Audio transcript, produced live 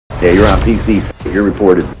Yeah, you're on PC. You're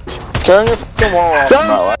reported. Turn your fucking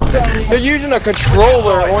wall off. You're using a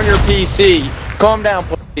controller on your PC. Calm down,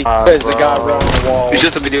 please. There's the guy running the wall. It's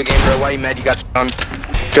just a video game, bro. Why you mad you got done?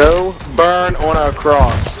 Go burn on a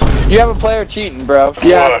cross. You have a player cheating, bro.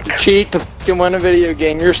 You have to cheat to fucking win a video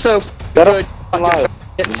game. You're so good.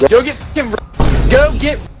 Go get fucking. Go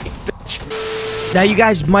get. Now you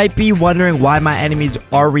guys might be wondering why my enemies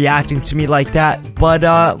are reacting to me like that, but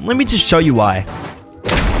let me just show you why.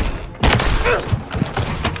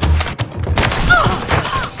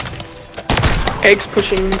 Eggs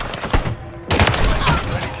pushing.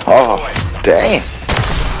 Oh, dang.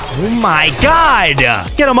 Oh my god!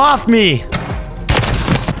 Get him off me!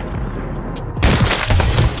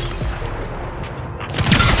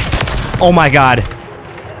 Oh my god.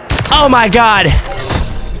 Oh my god!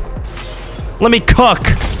 Let me cook!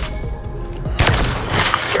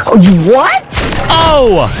 Oh, you what?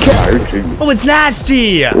 Oh! Yeah, Oh, it's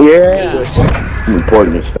nasty! yes. I'm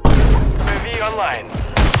reporting this. UAV online.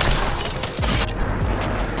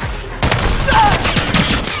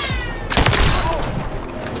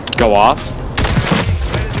 Go off.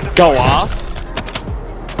 Go off.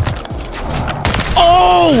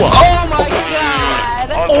 Oh! Oh my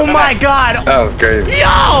god! Oh my god! That was crazy.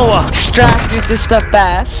 Yo! Stract did this stuff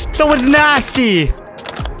fast. That was nasty!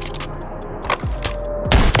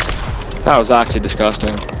 That was actually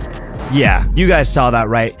disgusting. Yeah, you guys saw that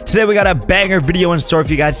right. Today we got a banger video in store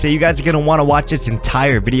for you guys today. You guys are going to want to watch this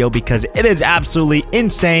entire video because it is absolutely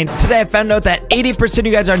insane. Today I found out that 80% of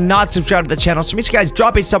you guys are not subscribed to the channel. So make sure you guys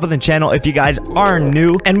drop a sub on the channel if you guys are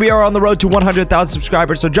new. And we are on the road to 100,000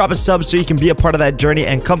 subscribers. So drop a sub so you can be a part of that journey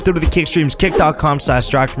and come through to the kick streams,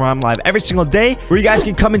 kick.com/Stract, where I'm live every single day, where you guys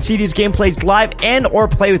can come and see these gameplays live and or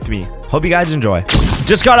play with me. Hope you guys enjoy.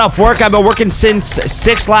 Just got off work. I've been working since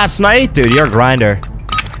 6 last night. Dude, you're a grinder.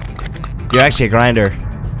 You're actually a grinder.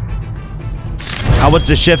 What's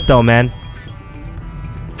the shift though, man?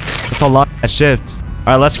 It's a lot of shift.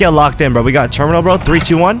 Alright, let's get locked in, bro. We got terminal, bro. 3,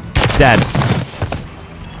 2, 1. Dead.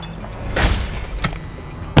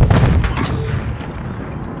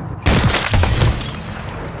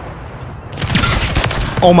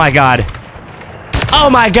 Oh my god. Oh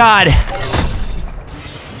my god.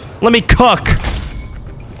 Let me cook.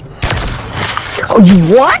 Oh,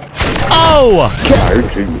 you what? Oh!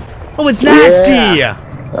 Yeah, Oh, it's nasty! Yeah.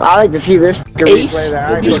 I like to see this. Ace?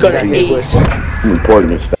 You just got an ace. I'm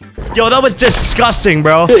reporting this. Yo, that was disgusting,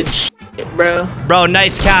 bro. Good shit, bro. Bro,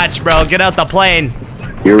 nice catch, bro. Get out the plane.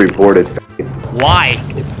 You're reported. Why?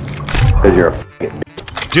 Because you're a f***ing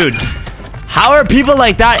bitch. Dude, how are people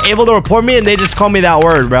like that able to report me and they just call me that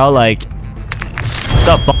word, bro? Like,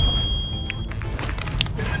 the fuck?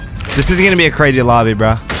 This is gonna be a crazy lobby,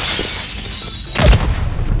 bro.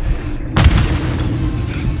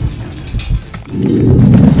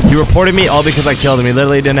 You reported me all because I killed him. He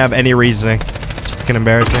literally didn't have any reasoning. It's fucking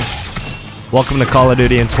embarrassing. Welcome to Call of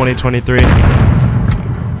Duty in 2023.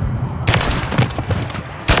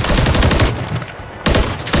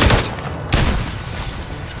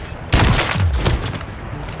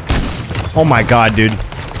 Oh my god, dude.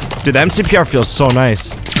 Dude, the MCPR feels so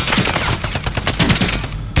nice.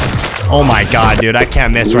 Oh my god, dude. I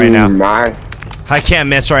can't miss right now. I can't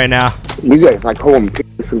miss right now. You guys like home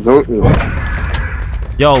pieces, don't you?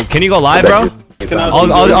 Yo, can you go live, bro?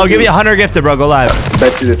 I'll give you 100 gifted, bro. Go live. I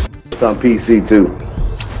bet you this on PC too.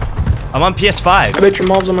 I'm on PS5. I bet your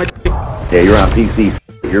mom's on my dick. Yeah, you're on PC.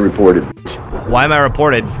 You're reported. Why am I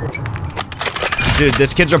reported? Dude,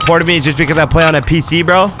 this kid's reported me just because I play on a PC,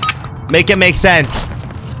 bro. Make it make sense.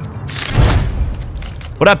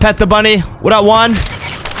 What up, Pet the Bunny? What up, Juan?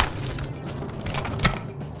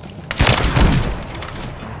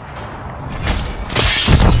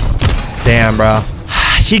 Damn, bro.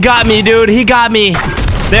 He got me, dude. He got me.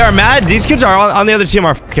 They are mad. These kids are on the other team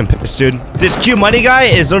are fucking pissed, dude. This Q Money guy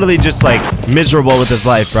is literally just like miserable with his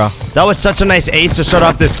life, bro. That was such a nice ace to start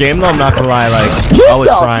off this game, though. I'm not gonna lie, like I was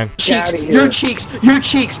frying. Your cheeks. You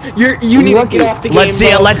need to get off the game. Let's see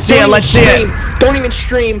it. Let's see it. Let's see it. Don't even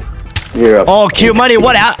stream. Yeah. Oh, Q Money,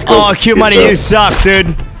 what? Oh, Q Money, you suck,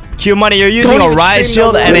 dude. Q Money, you're using a riot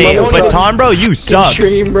shield and a baton, bro. You suck.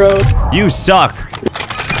 Stream, bro. You suck.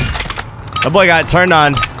 That boy got turned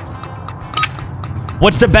on.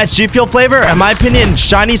 What's the best GFUEL flavor? In my opinion,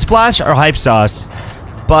 Shiny Splash or Hype Sauce.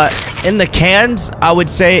 But in the cans, I would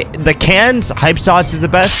say the cans, Hype Sauce is the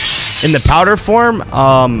best. In the powder form,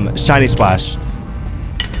 Shiny Splash.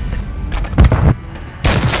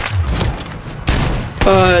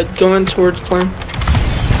 Going towards plane.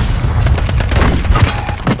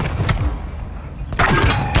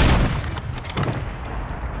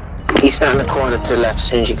 He's found the corner to the left as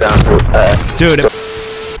soon as you go. Dude,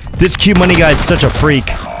 This Q Money guy is such a freak.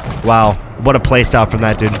 Wow. What a playstyle from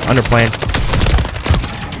that dude. Underplaying.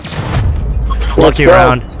 Lucky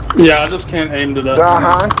round. Yeah, I just can't aim to that.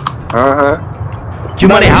 Q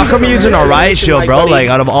Money, how come you're using a riot shield, bro? Like,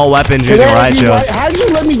 out of all weapons, you're using a riot shield. How'd you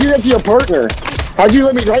let me do that to your partner? How'd you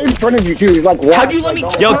let me right in front of you, Q? He's like, what? How'd you let me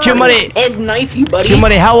Yo, Q Money. and knife you, buddy? Q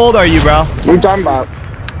Money, how old are you, bro? What are you talking about?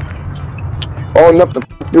 Oh, enough to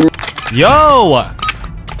Yo!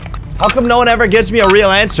 How come no one ever gives me a real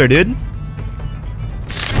answer, dude?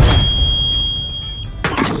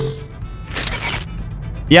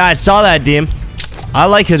 Yeah, I saw that, Deem. I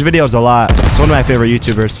like his videos a lot. It's one of my favorite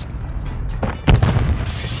YouTubers.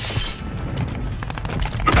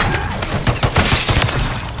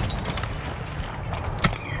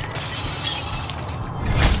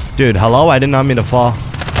 Dude, hello? I did not mean to fall.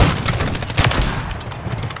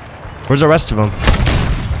 Where's the rest of them?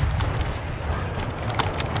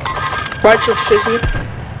 Watch your shizzy.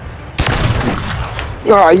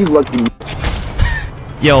 Oh, you lucky.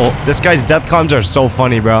 Yo, this guy's death comms are so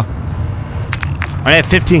funny, bro. I have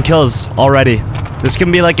 15 kills already. This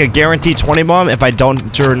can be like a guaranteed 20 bomb if I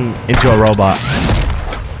don't turn into a robot.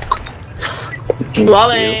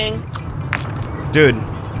 Blowing. Dude,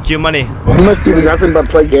 Q Money. You must do nothing but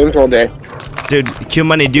play games all day. Dude, Q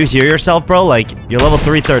Money, do you hear yourself, bro? Like, you're level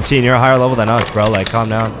 313. You're a higher level than us, bro. Like, calm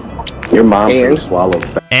down. Your mom can swallow.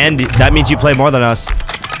 And that means you play more than us.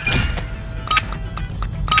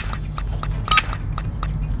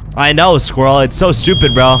 I know, Squirrel. It's so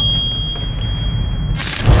stupid, bro.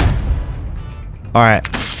 Alright.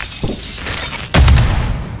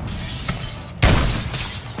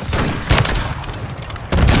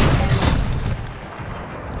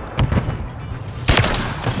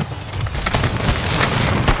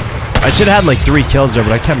 I should have had like 3 kills there,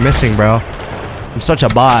 but I kept missing, bro. I'm such a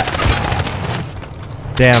bot.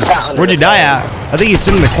 Damn. Where'd you die at? I think he's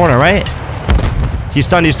sitting in the corner, right? He's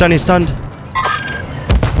stunned, he's stunned, he's stunned.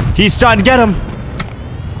 He's stunned, get him!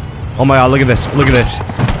 Oh my god, look at this, look at this.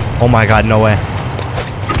 Oh my god, no way.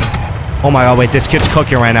 Oh my god, wait, this kid's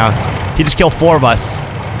cooking right now. He just killed 4 of us.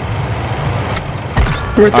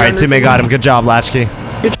 Alright, teammate got him. Good job, Latchkey.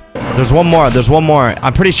 There's one more, there's one more.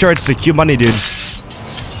 I'm pretty sure it's the Q Money dude.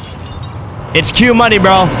 It's Q Money,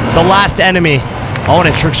 bro. The last enemy. I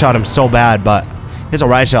want to trick shot him so bad, but he's a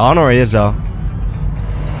riot shot. I don't know where he is, though.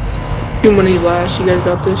 Q Money's last. You guys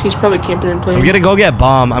got this. He's probably camping and playing. I'm gonna go get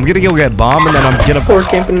bomb. I'm gonna go get bomb, and then I'm gonna... Or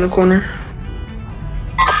camping in the corner.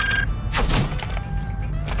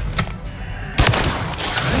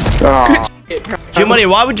 Oh. Q Money,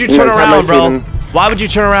 why would you turn around, bro? Why would you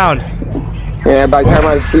turn around? Yeah, by the time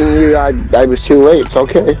I seen you, I was too late. It's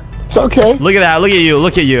okay. It's okay. Look at that. Look at you.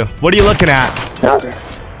 Look at you. What are you looking at?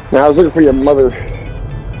 Now I was looking for your mother.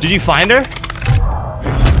 Did you find her?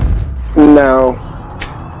 No.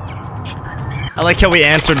 I like how he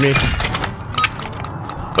answered me.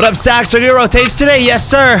 What up, Sax? Are you rotates today? Yes,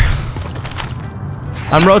 sir.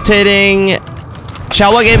 I'm rotating...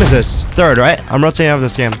 Chow, what game is this? 3rd, right? I'm rotating out of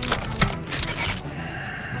this game.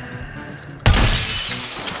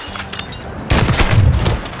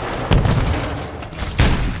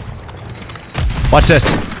 Watch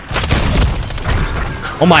this.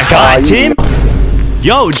 Oh my god, team!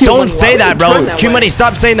 Yo, don't say that, bro. Q Money,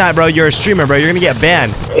 stop saying that, bro. You're a streamer, bro. You're gonna get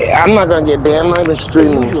banned. Yeah, I'm not gonna get banned. I'm a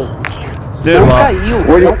streamer. Dude, well,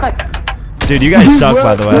 dude, you guys suck,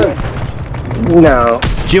 by the way. No.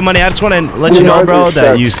 Q Money, I just want to let you know, bro,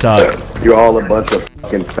 that you suck. You're all a bunch of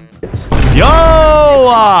fucking faggots. Yo!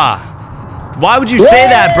 Why would you say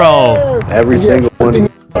that, bro? Every single one of you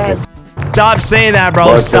fucking Stop saying that,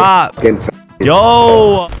 bro. Stop.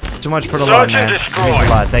 Yo! Too much for the love, man. It means a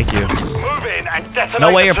lot. Thank you.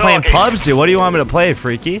 No way you're playing pubs, dude. What do you want me to play,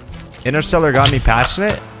 freaky? Interstellar got me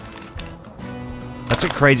passionate? That's a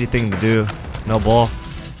crazy thing to do. No bull.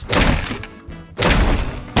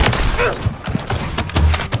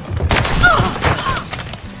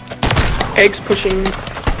 Eggs pushing.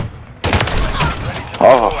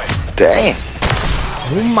 Oh, dang.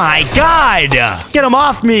 Oh my god! Get him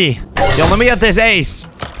off me! Yo, let me get this ace.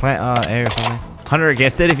 Plant, A or something. 100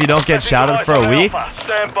 gifted if you don't get shouted for a week?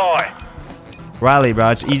 Stand by. Riley, bro,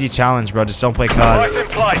 it's easy challenge, bro. Just don't play COD. Right in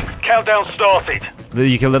play. Countdown started.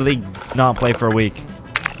 You can literally not play for a week.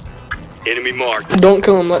 Enemy marked. Don't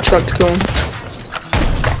kill him. Let Stract kill him.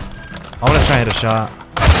 I want to try and hit a shot.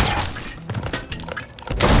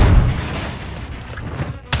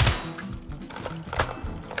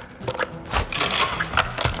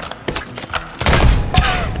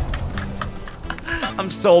 I'm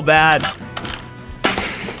so bad.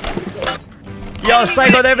 Yo,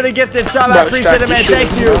 Psycho, there for the gifted sub. I appreciate it, man.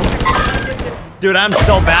 Thank you. Dude, I'm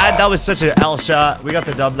so bad. That was such an L shot. We got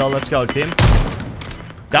the dub though. Let's go, team.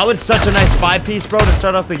 That was such a nice 5-piece, bro, to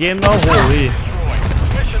start off the game though. Holy.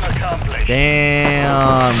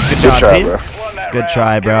 Damn. Good job, team. Bro. Good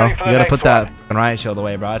try, bro. You gotta put that riot shield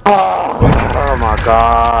away, bro. Oh my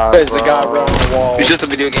god. There's the guy running the wall. It's just a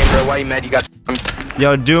video game, bro. Why you mad? You got.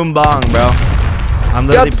 Yo, Doom Bong, bro. I'm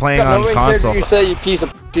literally playing on console. You say you piece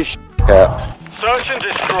of shit. Yeah. Search and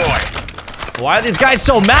destroy. Why are these guys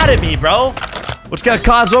so mad at me, bro? What's gonna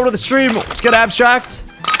cause over to the stream? What's gonna Abstract?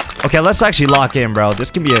 Okay, let's actually lock in, bro.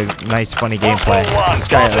 This can be a nice, funny gameplay. This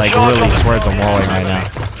guy, like, really swears I'm walling right now.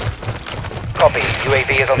 Copy.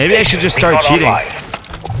 UAV is on Maybe I should just start cheating. online.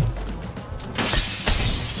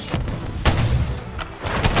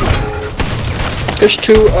 There's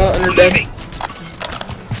two under dead.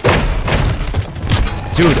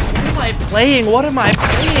 Dude, what am I playing? What am I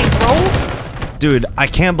playing, bro? Dude, I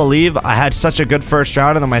can't believe I had such a good first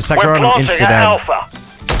round and then my second round I'm instant dead. Alpha.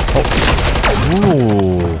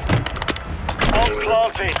 Ooh. On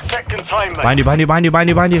planted. Set containment. Bind you, bind you, bind you, bind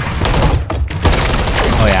you, bind you.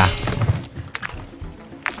 Oh, yeah.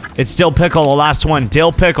 It's Dill Pickle, the last one.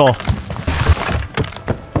 Dill Pickle.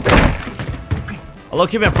 Hello,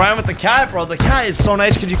 keep it prime with the cat, bro. The cat is so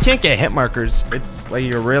nice because you can't get hit markers. It's like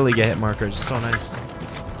you rarely get hit markers. It's so nice.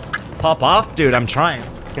 Pop off? Dude, I'm trying.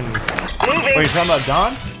 What are you talking about,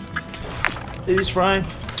 Don? He's frying.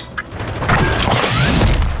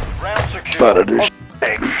 Round secure. Better do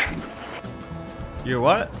You're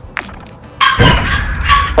what?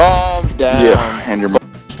 Calm down. Yeah, and your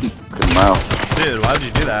mouth. Dude, why would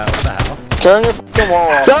you do that? What the hell? Turn your fucking wall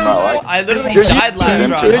off. I literally You're died last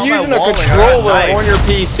using- round. You're How am I using a walling? controller I got a on your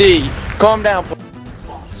PC. Calm down.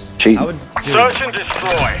 Cheating. knife. Dude, Search and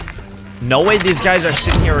destroy. no way these guys are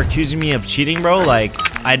sitting here accusing me of cheating, bro. Like,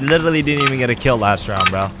 I literally didn't even get a kill last round,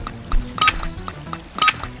 bro.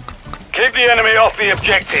 Keep the enemy off the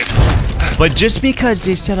objective. But just because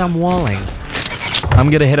they said I'm walling, I'm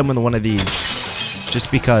gonna hit him with one of these.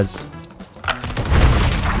 Just because.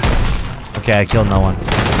 Okay, I killed no one.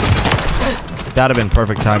 That'd have been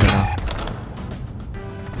perfect timing though.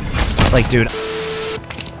 Like, dude.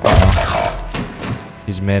 Uh-oh.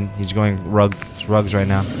 He's mid. He's going rugs right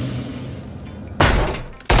now.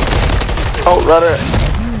 Oh, rudder.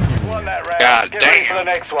 Won that round. God Get ready damn. for the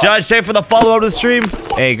next one. Judge, stay for the follow to the stream.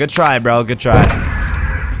 Hey, good try, bro. Good try.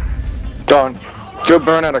 Done. Go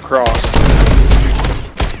burn at a cross.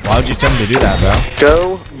 Why would you tell me to do that, bro?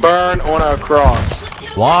 Go burn on a cross.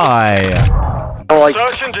 Why? I like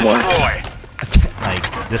Search and destroy.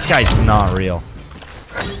 Like, this guy's not real.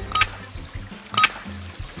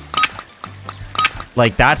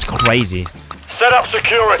 Like, that's crazy. Set up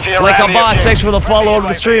security around Like a the bot, objective. thanks for the follow over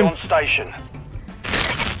the stream. On station.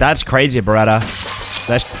 That's crazy, Beretta.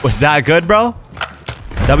 Was that good, bro?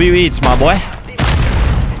 W eats, my boy.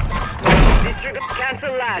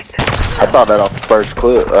 I thought that off the first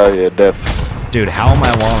clip. Oh yeah, definitely. Dude, how am I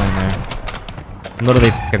walling there? I'm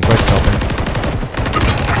literally fucking quick scoping.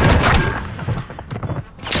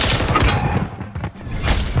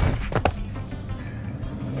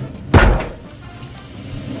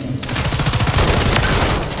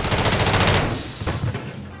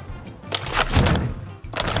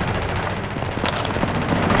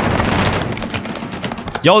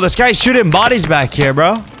 Yo, this guy's shooting bodies back here,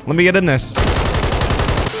 bro. Let me get in this.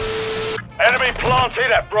 Enemy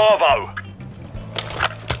planted at Bravo.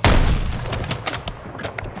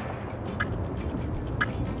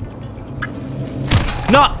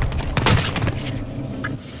 No!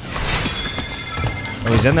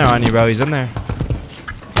 Oh, he's in there on you, bro. He's in there.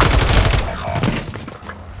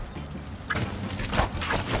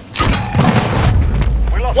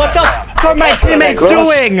 We lost What the that f are my teammates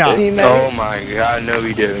doing? Oh my god, no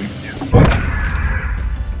he didn't.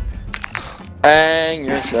 hang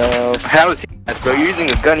yourself. How is he? Bro, you're using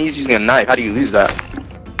a gun, he's using a knife. How do you lose that?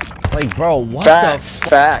 Like, bro, what Facts. the f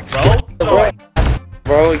Facts. bro?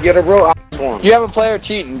 Bro, get a real one. You have a player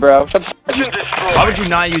cheating, bro. Shut the f round. Destroy. Why would you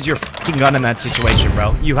not use your fucking gun in that situation,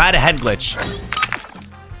 bro? You had a head glitch.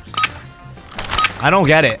 I don't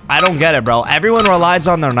get it. I don't get it, bro. Everyone relies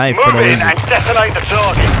on their knife for Move no in reason. and detonate the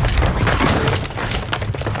target.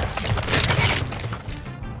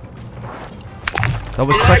 That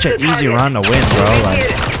was such an easy round to win, bro. Like,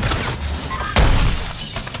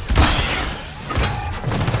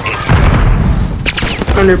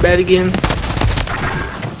 Under bed again.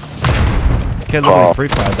 kid literally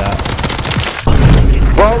pre-fired that.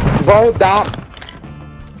 Bro, down.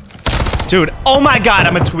 Dude, oh my god,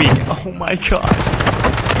 I'm a tweak. Oh my god.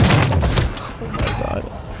 Oh my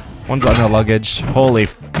god. One's under luggage. Holy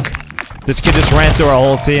f. This kid just ran through our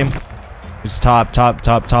whole team. He's top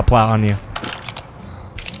plat on you.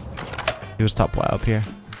 He was top up here.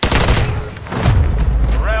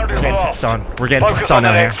 Round is Getting lost. picked on. We're getting Focus picked on on the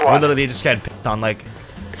out here. next We're one. literally just getting picked on like.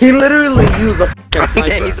 He literally used a And he's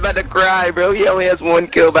sniper. about to cry, bro. He only has 1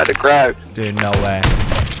 kill, about to cry. Dude, no way.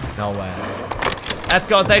 No way. Let's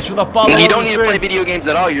go. Thanks for the follow. You don't need to play video games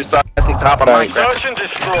at all. You're asking top of Minecraft. Search and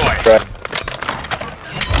destroy.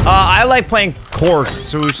 I like playing core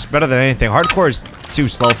Seuss better than anything. Hardcore is too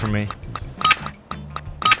slow for me.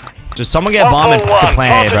 Just someone get bomb and fucking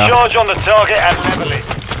play A, bro. Charge on the target and level it.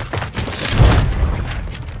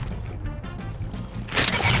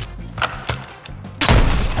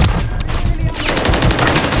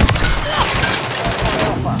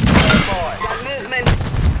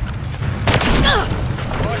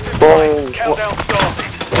 Countdown started.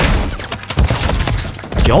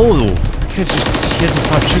 Yo, he doesn't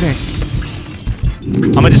stop shooting.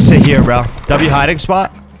 I'm gonna just sit here, bro. W hiding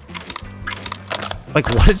spot. Like,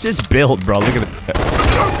 what is this build, bro? Look at it.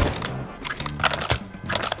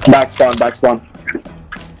 Back spawn.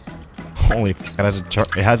 Holy f,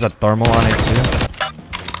 it has a thermal on it too.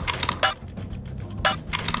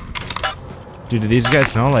 Dude, do these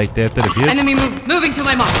guys know like they have to defuse? Enemy moving to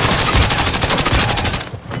my mark.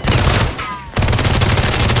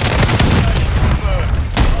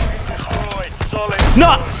 Destroyed. Solid.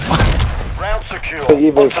 No! Round secure. He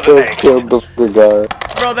even On to the still next. killed the guy.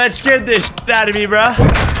 Bro, that scared the shit out of me, bro.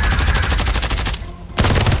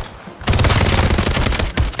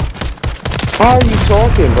 How are you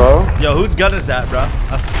talking, bro? Yo, whose gun is that, bro?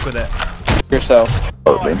 I'll fuck with it. Yourself.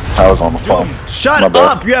 I was on the phone. Shut My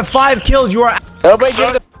bad. up! You have 5 kills. You are. Nobody give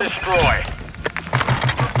Search the and destroy.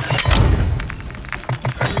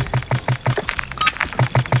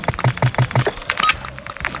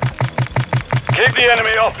 Keep the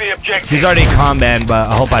enemy off the objective. He's already combat, but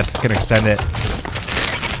I hope I can extend it.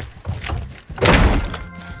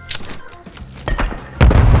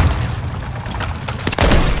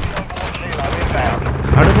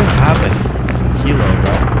 How do they have a kilo,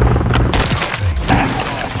 bro?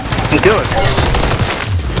 do it.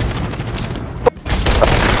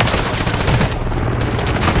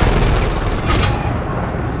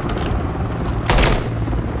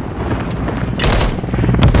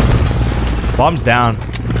 Bomb's down.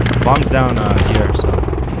 Bomb's down here, so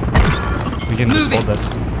we can just hold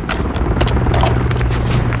this.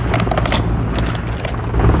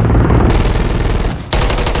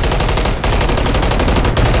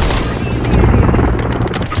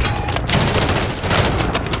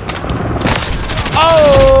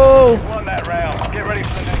 Oh! Won that round. Get ready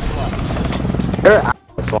for the next one. They're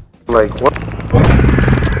like, what?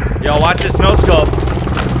 Yo, watch this no scope.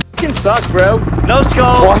 Fucking suck, bro. No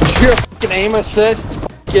scope. Watch your fucking aim assist.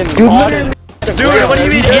 Fucking Dude, on Dude, what do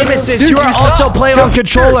you mean aim assist? You are also playing on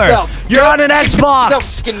controller. You're on an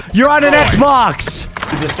Xbox. You're on an Xbox.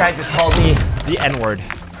 Dude, this guy just called me the N-word.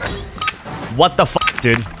 What the fuck,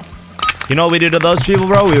 dude? You know what we do to those people,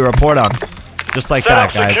 bro? We report them. Just like Set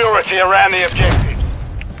up that, guys. security around the objective.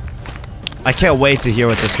 I can't wait to hear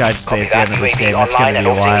what this guy has to say at the end of this game. It's gonna be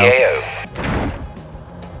a while.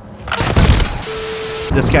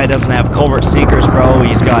 This guy doesn't have covert seekers, bro.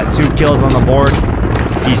 He's got 2 kills on the board.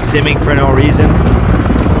 He's stimming for no reason.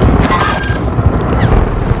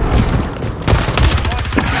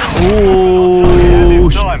 Ooh,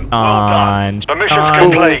 on. The mission's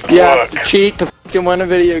complete. Yeah, Work. to cheat to fucking win a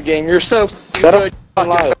video game. You're so fucking Get good. up,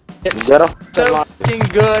 lie. It's Get up, so lie. fucking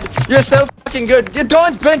good. You're so fucking good. Your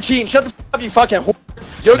Dawn's been cheating. Shut the fuck up, you fucking whore.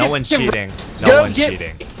 Go No get one's fucking cheating. wrecked. No Go one's get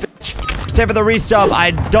cheating. bitch. Except for the resub.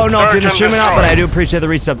 I don't know if you're in the stream or not, but I do appreciate the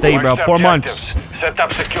resub. Thank you, bro. Work 4 objectives. months. Set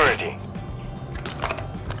up security.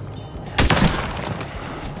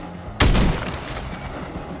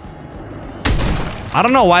 I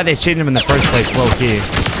don't know why they changed him in the first place, low key.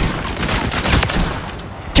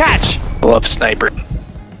 Catch! Pull up sniper.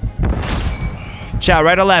 Chat,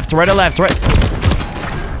 right or left, right or left, right.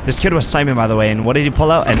 This kid was Simon, by the way, and what did he pull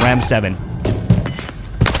out? And Ram 7.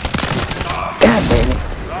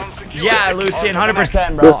 Yeah, Lucian,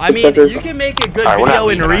 100%, bro. I mean, you can make a good video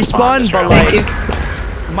in respawn, but like,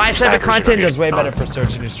 my type of content does way better for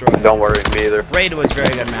search and destroy. Don't worry, me either. Raid was very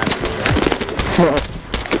good, man.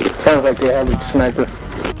 Sounds like they have a sniper.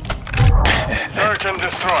 Search and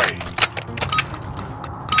destroy.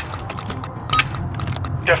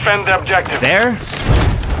 Defend the objective. There?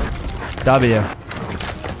 W.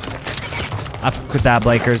 I fuck with that,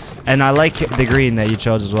 Blakers. And I like the green that you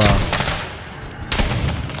chose as well.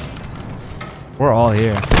 We're all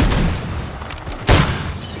here.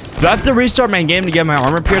 Do I have to restart my game to get my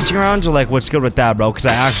armor piercing rounds, or like what's good with that, bro? Because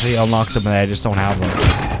I actually unlocked them and I just don't have them.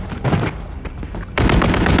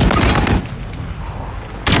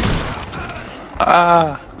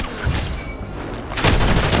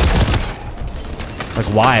 Like,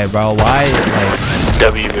 why, bro? Why? Like,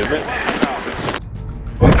 W movement.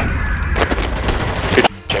 Good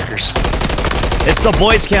checkers. it's the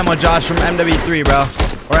boys camo, Josh, from MW3, bro.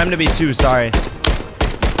 Or MW2, sorry.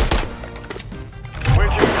 Switch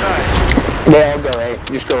your side. Yeah, I'll go A.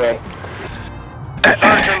 Just go A.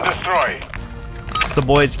 Search and destroy. It's the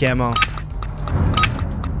boys camo.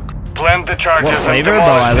 Plant the charges. What and flavor, bro?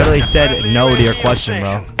 demolish I them. literally said Friendly no to your UAV question,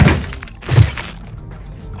 bro.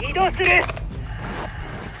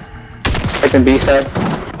 Like in B side.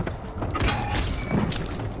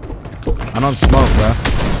 I don't smoke, bro.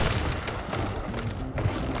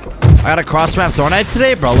 I got a cross map throw knife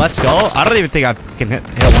today, bro. Let's go. I don't even think I can hit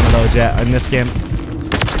one of those yet in this game.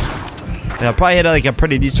 Yeah, I'll probably hit like a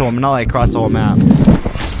pretty decent one, but not like across the whole map.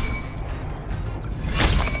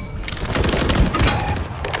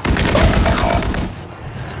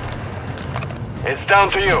 It's down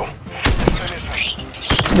to you.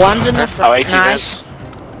 One's in the front. AC Nice.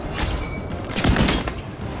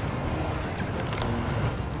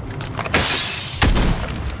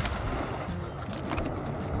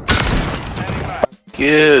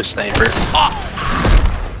 You sniper.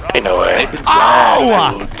 Ain't no way.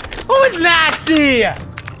 Oh! That was nasty!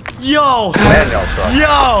 Yo! Man, y'all suck.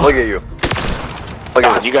 Yo! Look at you. Look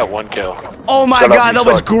God, at you got one kill. Oh my Shut up, god, you that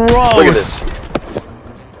was suck. gross! Look at this.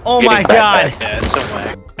 Oh my Getting god! back. Yeah, it's so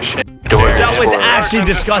whack. Shit. Doors. That was Doors. actually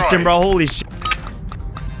disgusting, bro. Holy shit.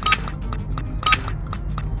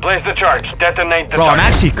 Place the charge. Detonate the Bro, I'm target.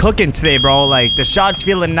 actually cooking today, bro. Like, the shot's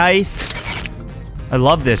feeling nice. I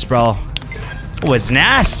love this, bro. Oh, it's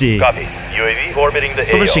nasty. Copy. UAV orbiting the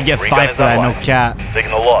Someone AO. should get Recon 5 is for that, no online. cap.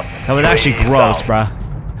 Signal lost. That was actually UAV gross, down. bro.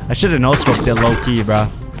 I should have no-scoped it low-key, bro.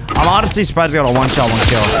 I'm honestly surprised I got a one-shot,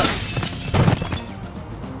 one-kill.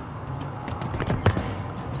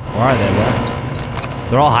 Where are they, bro?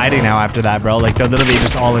 They're all hiding now after that, bro. Like, they're literally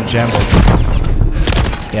just all in shambles.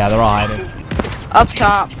 Yeah, they're all hiding. Up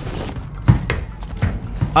top.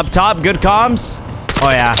 Up top, good comms? Oh,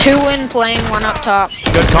 yeah. 2 in plane, 1 up top.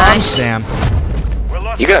 Good comms? Damn. We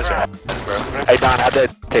lost You the guys ground. are bro. Hey Don, how'd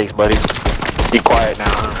that taste, buddy? Be quiet now,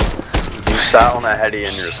 huh? You sat on that heady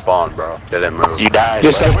in your spawn, bro. Didn't move. You died,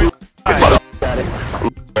 Just bro. like you.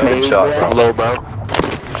 Good shot, bro. Hello, bro.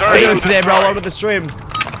 How Search you doing and today, bro? destroy. Welcome to the stream.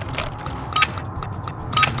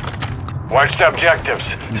 Watch the objectives.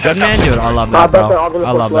 Good man, dude. I love that, bro.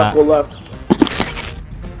 I love that. Go left.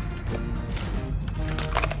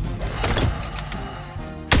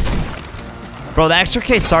 Bro, the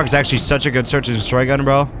XRK Stark is actually such a good search and destroy gun,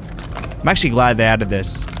 bro. I'm actually glad they added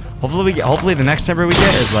this. Hopefully the next sniper we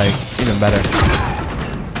get is like even better.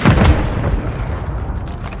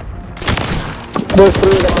 There's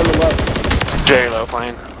 3 of them on the left. J-Lo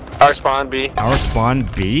playing. Our spawn B. Our spawn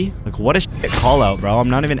B? Like, what a shit call out, bro. I'm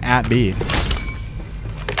not even at B.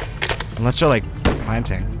 Unless they're like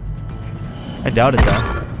planting. I doubt it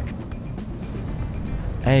though.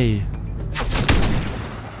 Hey.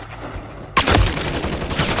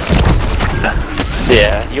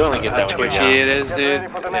 Yeah, you only get that when Twitchy you're it young. is, dude.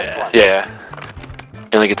 Ready for the next one. Yeah. You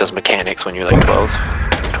only get those mechanics when you're like 12.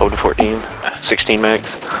 Code 14. 16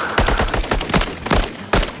 max.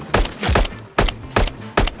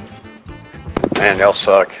 Man, y'all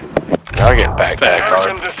suck. Y'all getting back Search and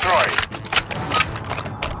hard. destroy.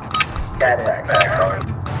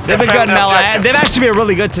 They've been good, Defend the Mel. objective. They've actually been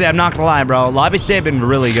really good today. I'm not gonna lie, bro. Lobby stay have been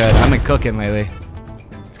really good. I've been cooking lately.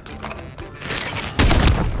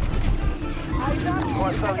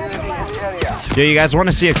 Yo, you guys want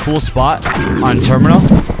to see a cool spot on terminal?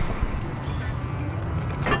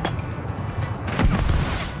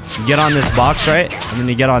 You get on this box, right? And then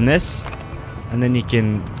you get on this, and then you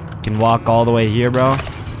can walk all the way here, bro.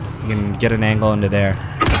 You can get an angle into there.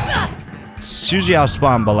 It's usually out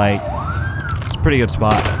spawn, but like, it's a pretty good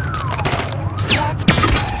spot.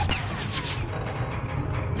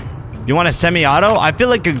 You want a semi-auto? I feel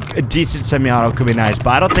like a decent semi-auto could be nice, but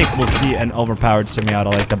I don't think we'll see an overpowered semi-auto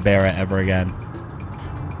like the Barrett ever again.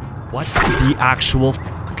 What the actual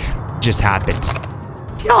fuck just happened?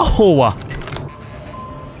 Yo!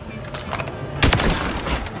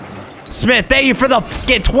 Smith, thank you for the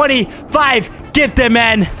fucking 25 gifted,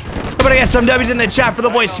 man. I'm gonna get some W's in the chat for the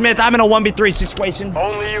boy Smith. I'm in a 1v3 situation.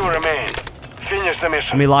 Only you remain. Finish the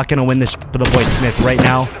mission. Let me lock in and win this for the boy Smith right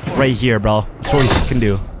now. Right here, bro. That's what we can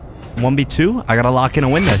do. 1v2? I gotta lock in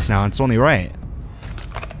and win this now. It's only right.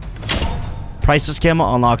 Priceless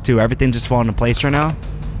camo unlocked too. Everything just falling into place right now.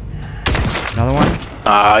 Another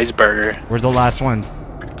one? He's burger. Where's the last one?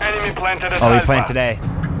 Enemy planted at Oh, we Alpha. playing today.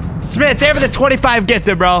 Smith, there for the 25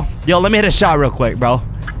 gifted, bro. Yo, let me hit a shot real quick, bro.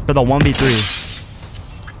 For the 1v3.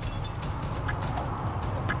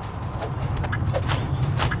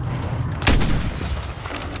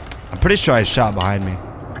 pretty sure I shot behind me.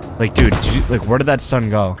 Like, dude, like, where did that stun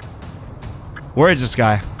go? Where is this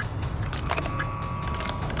guy?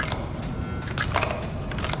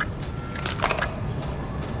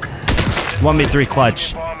 One v 3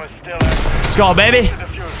 clutch. Let's go, baby.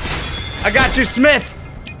 I got you, Smith.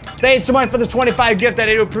 Thanks so much for the 25 gift. I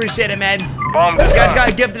do appreciate it, man. You guys got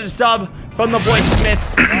a gifted a sub from the boy Smith.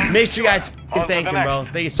 Make sure you guys thank him, bro.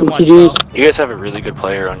 Thank you so much, bro. You guys have a really good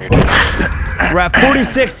player on your team. We're at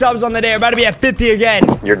 46 subs on the day. We're about to be at 50 again.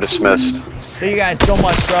 You're dismissed. Thank you guys so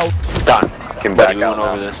much, bro. Done. Come back We out went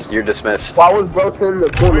over now. this. You're dismissed. Why was bro in the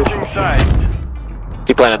corner? Switching sides.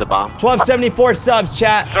 He planted the bomb. 1274 subs,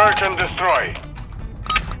 chat. Search and destroy.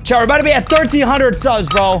 Chat, we're about to be at 1300 subs,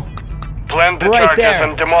 bro. Plant the Right charges there.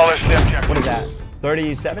 and demolish the objective. What is that?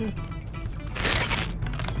 37?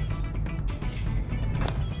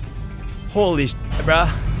 Holy shit, bro.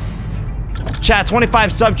 Chat,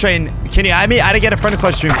 25 sub train. Can you add me? I didn't get a friend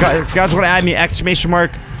request stream. If you guys want to add me, exclamation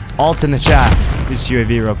mark, alt in the chat. This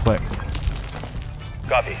UAV real quick.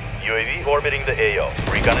 Copy. UAV orbiting the AO.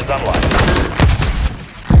 Recon is online.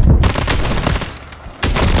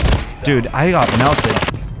 Dude, I got melted.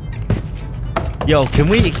 Yo, can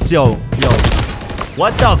we? Yo.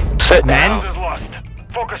 What the Sit man? down. Is lost.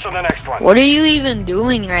 Focus on the next one. What are you even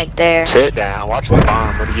doing right there? Sit down. Watch the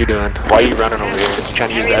bomb. What are you doing? Why are you running over here? You trying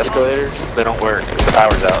to use the escalators? They don't work. The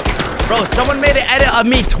power's out. Bro, someone made an edit of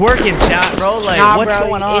me twerking, chat, bro. Like, Nah, what's bro,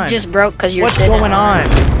 going on? It just broke because you're What's sitting going on?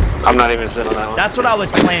 I'm not even sitting on that one. That's what I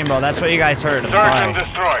was playing, bro. That's what you guys heard. I'm Search sorry. and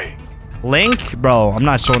destroy. Link? Bro, I'm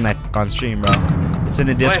not showing that on stream, bro. It's in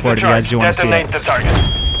the Discord if you guys do want to see Detonate it. the target.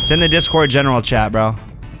 It's in the Discord general chat, bro.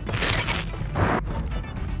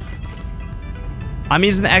 I'm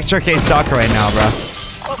using the XRK stalker right now, bro.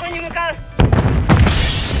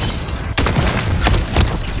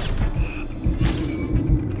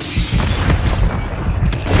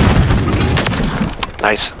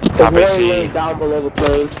 Nice. There's Top one AC. way down below the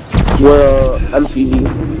plane where MCD.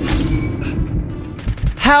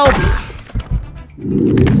 Help!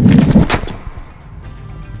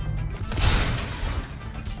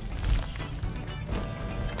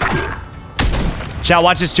 Chat,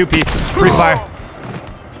 watch this two-piece. Free fire.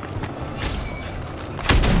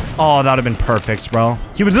 Oh, that would have been perfect, bro.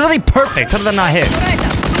 He was literally perfect. How did that not hit?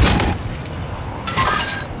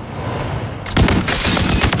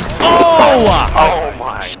 Oh! Oh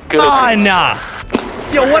my goodness.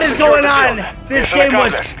 Nah. Yo, what is going on? This game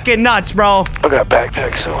was fucking nuts, bro. I got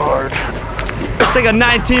backpacked so hard. Take a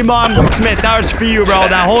 19 bomb. Smith, that was for you, bro.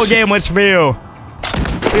 That whole game was for you.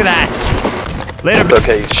 Look at that. Later, It's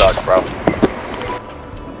okay, you suck, bro.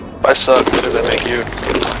 I suck. What does that make you?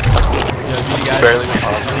 Yo, Barely.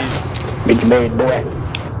 Big man, boy.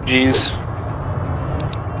 Jeez.